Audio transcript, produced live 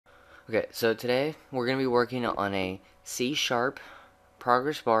Okay, so today we're going to be working on a C#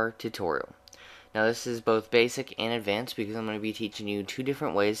 progress bar tutorial. Now this is both basic and advanced because I'm going to be teaching you two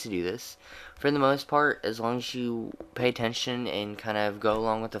different ways to do this. For the most part, as long as you pay attention and kind of go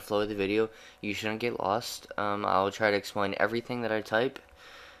along with the flow of the video, you shouldn't get lost. I'll try to explain everything that I type.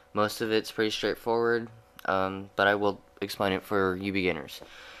 Most of it's pretty straightforward, but I will explain it for you beginners.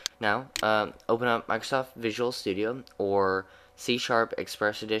 Now, open up Microsoft Visual Studio or C#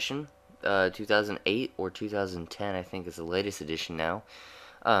 Express Edition. 2008 or 2010, I think, is the latest edition now,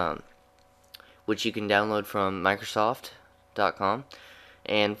 which you can download from Microsoft.com.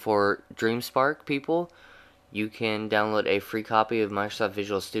 And for DreamSpark people, you can download a free copy of Microsoft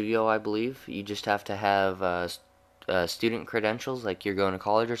Visual Studio, I believe. You just have to have student credentials, like you're going to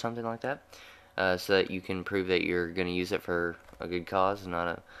college or something like that, so that you can prove that you're going to use it for a good cause, not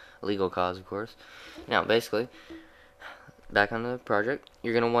a legal cause, of course. Now, basically, back on the project,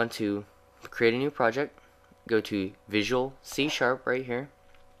 you're going to want to create a new project, go to Visual C# right here,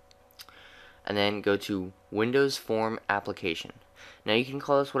 and then go to Windows Form Application. Now you can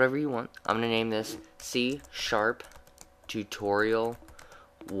call this whatever you want. I'm going to name this C# Tutorial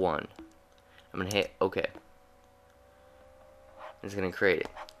 1. I'm going to hit OK. It's going to create it.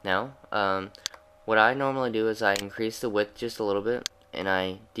 Now, what I normally do is I increase the width just a little bit, and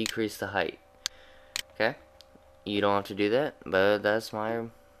I decrease the height. Okay? You don't have to do that, but that's my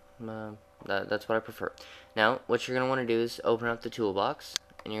that's what I prefer. Now, what you're going to want to do is open up the toolbox,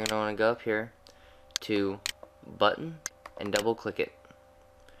 and you're going to want to go up here to Button and double click it.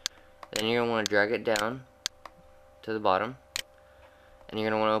 Then you're going to want to drag it down to the bottom, and you're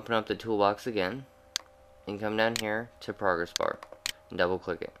going to want to open up the toolbox again and come down here to Progress Bar and double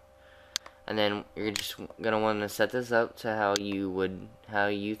click it. And then you're just going to want to set this up to how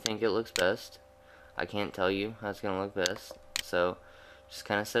you think it looks best. I can't tell you how it's going to look best, so just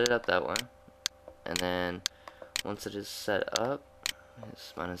kind of set it up that way. And then once it is set up,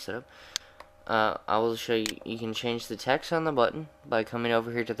 I will show you. You can change the text on the button by coming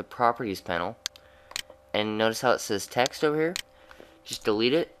over here to the Properties panel, and notice how it says text over here. Just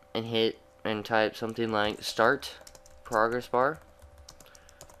delete it and hit and type something like Start Progress Bar,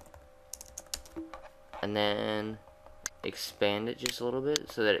 and then expand it just a little bit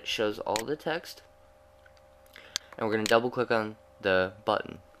so that it shows all the text. And we're going to double click on the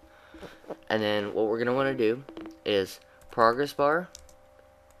button, and then what we're going to want to do is progress bar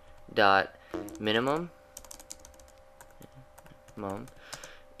dot minimum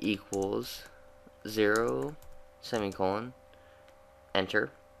equals 0 semicolon, enter,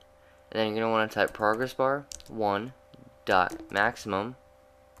 and then you're going to want to type progress bar 1 dot maximum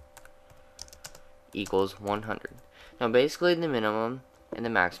equals 100. Now basically the minimum and the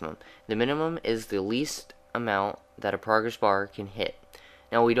maximum. The minimum is the least amount that a progress bar can hit.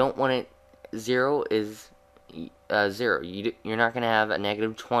 Now we don't want it. 0 is 0. You're not going to have a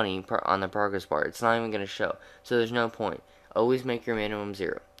negative 20 on the progress bar. It's not even going to show. So there's no point. Always make your minimum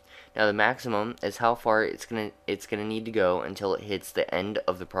 0. Now the maximum is how far it's gonna need to go until it hits the end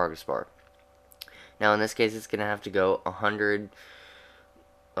of the progress bar. Now in this case it's gonna have to go 100,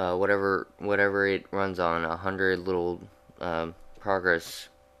 whatever it runs on, 100 little progress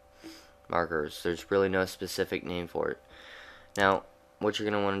markers. There's really no specific name for it. Now what you're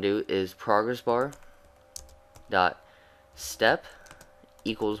gonna want to do is progress bar dot step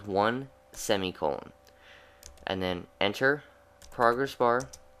equals 1 semicolon, and then enter progress bar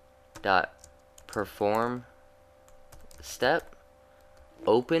dot perform step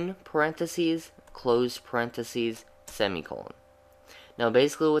open parentheses close parentheses semicolon. Now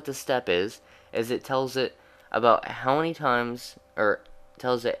basically what the step is it tells it about how many times, or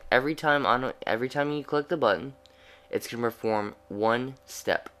tells it every time you click the button, it's going to perform 1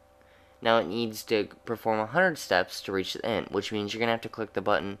 step. Now it needs to perform 100 steps to reach the end, which means you're going to have to click the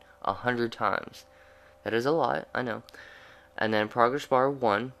button 100 times. That is a lot, I know. And then progress bar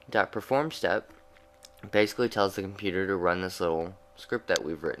 1 dot perform step basically tells the computer to run this little script that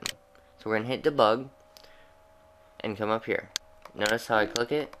we've written. So we're going to hit debug and come up here. Notice how I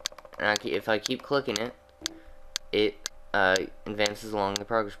click it, and if I keep clicking it, it advances along the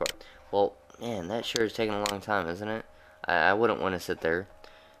progress bar. Well, man, that sure is taking a long time, isn't it? I wouldn't want to sit there.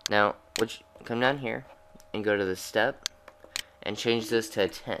 Now, come down here and go to the step and change this to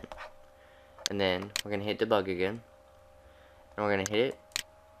 10. And then we're going to hit debug again. And we're going to hit it.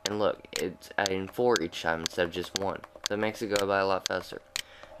 And look, it's adding 4 each time instead of just 1. So it makes it go by a lot faster.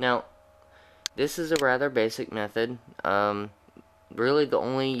 Now, this is a rather basic method. Really, the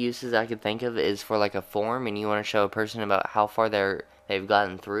only uses I could think of is for like a form, and you want to show a person about how far they've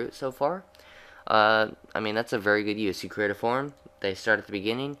gotten through it so far. I mean, that's a very good use. You create a form, they start at the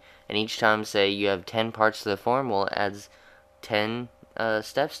beginning, and each time, say you have 10 parts to the form, well, it adds 10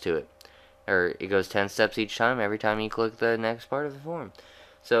 steps to it. Or it goes 10 steps each time, every time you click the next part of the form.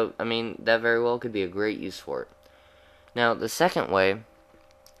 So, I mean, that very well could be a great use for it. Now, the second way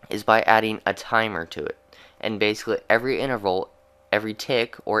is by adding a timer to it. And basically, every interval, every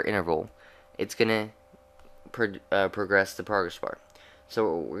tick or interval, it's going to progress the progress bar.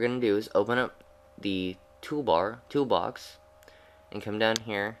 So what we're going to do is open up the toolbox, and come down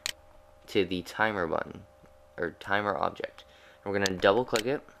here to the timer button, or timer object. And we're going to double click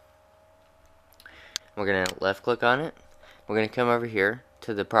it. We're going to left click on it. We're going to come over here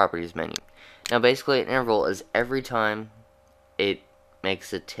to the properties menu. Now basically an interval is every time it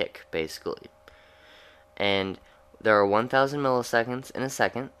makes a tick, basically. And there are 1,000 milliseconds in a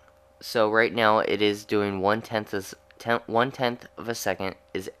second. So right now it is doing 1/10 of a second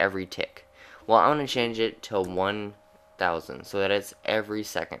is every tick. Well, I'm going to change it to 1,000 so that it's every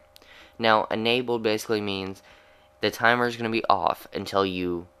second. Now enabled basically means the timer is going to be off until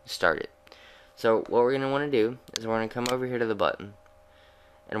you start it. So what we're going to want to do is we're going to come over here to the button,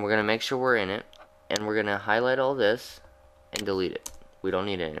 and we're going to make sure we're in it, and we're going to highlight all this and delete it. We don't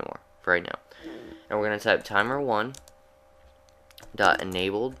need it anymore for right now. And we're going to type timer1 dot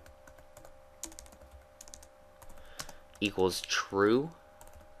enabled equals true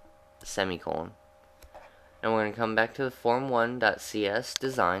semicolon, and we're going to come back to the form1.cs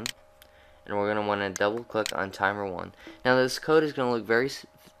design, and we're going to want to double click on timer1. Now this code is going to look very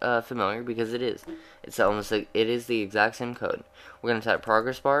familiar because it is. It's almost like it is the exact same code. We're going to type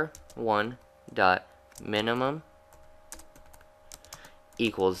progress bar 1 dot minimum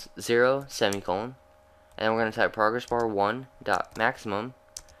equals 0 semicolon, and then we're going to type progress bar 1 dot maximum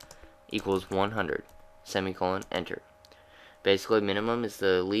equals 100 semicolon, enter. Basically minimum is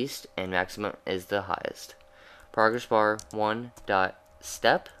the least and maximum is the highest. Progress bar 1 dot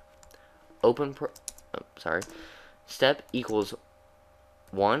step step equals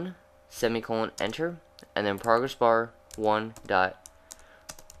 1 semicolon, enter, and then progress bar 1 dot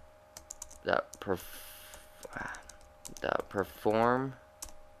perform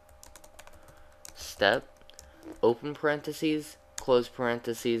step open parentheses close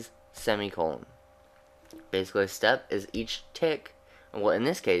parentheses semicolon. Basically, a step is each tick. Well, in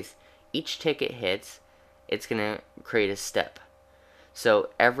this case, each tick it hits, it's gonna create a step. So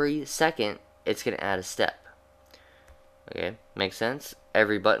every second, it's gonna add a step. Okay, makes sense.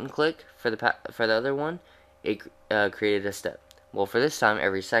 Every button click for the other one, it created a step. Well, for this time,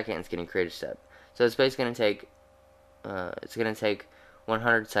 every second, it's gonna create a step. So it's basically gonna take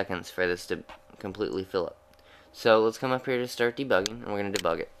 100 seconds for this to completely fill up. So let's come up here to start debugging, and we're gonna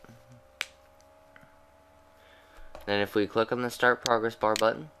debug it. Then if we click on the start progress bar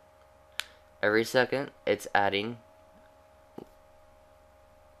button, every second it's adding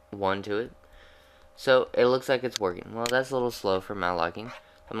 1 to it. So it looks like it's working. Well, that's a little slow for my liking.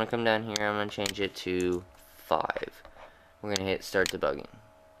 I'm going to come down here, I'm going to change it to 5. We're going to hit start debugging.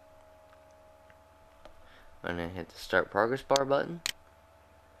 I'm going to hit the start progress bar button,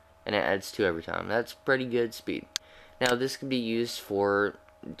 and it adds 2 every time. That's pretty good speed. Now this could be used for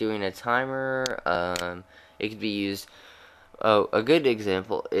doing a timer. It could be used. A good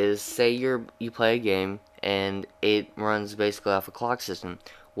example is, say you play a game and it runs basically off a clock system.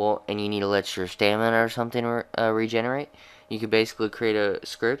 Well, and you need to let your stamina or something regenerate. You could basically create a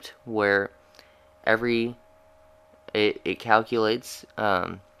script where it calculates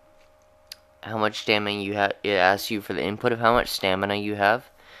how much stamina you have. It asks you for the input of how much stamina you have,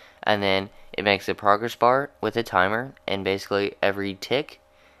 and then it makes a progress bar with a timer, and basically every tick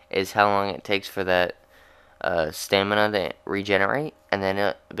is how long it takes for that stamina to regenerate, and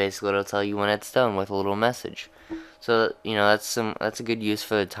then basically it'll tell you when it's done with a little message. So that's a good use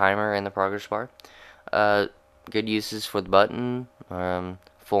for the timer and the progress bar. Good uses for the button,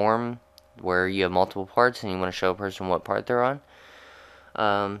 form, where you have multiple parts and you want to show a person what part they're on.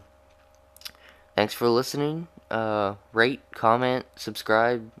 Thanks for listening. Rate, comment,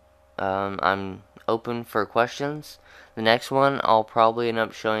 subscribe. I'm open for questions. The next one, I'll probably end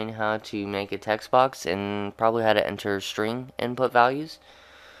up showing how to make a text box and probably how to enter string input values.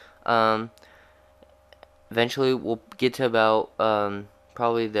 Eventually, we'll get to about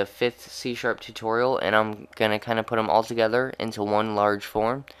probably the 5th C# tutorial, and I'm going to kind of put them all together into one large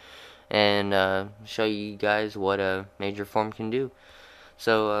form and show you guys what a major form can do.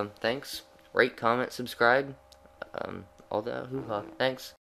 So, thanks. Rate, comment, subscribe. All that hoo-ha. Thanks.